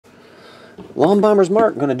Lawn Bombers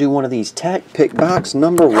Mark going to do one of these TEK pick box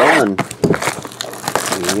number 1.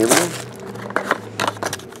 Here we go.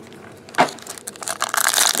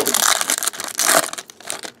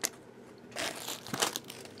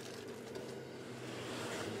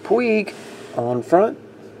 Puig on front.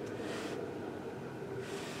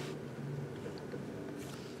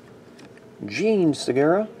 Gene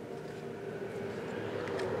Segura.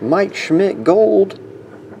 Mike Schmidt gold.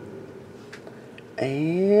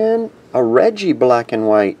 And a Reggie black and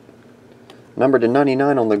white. Numbered to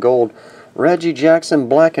 99 on the gold. Reggie Jackson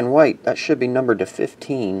black and white. That should be numbered to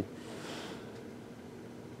 15.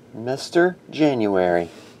 Mr. January.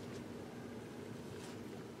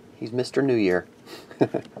 He's Mr. New Year.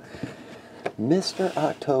 Mr.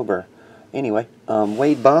 October. Anyway,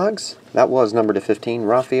 Wade Boggs, that was numbered to 15.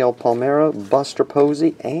 Rafael Palmeiro, Buster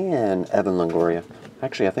Posey, and Evan Longoria.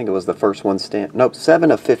 Actually, I think it was the first one stamped. Nope, 7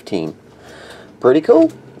 of 15. Pretty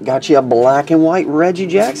cool. Got you a black and white Reggie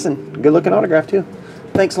Jackson. Good looking autograph, too.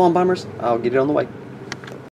 Thanks, Lawn Bombers. I'll get it on the way.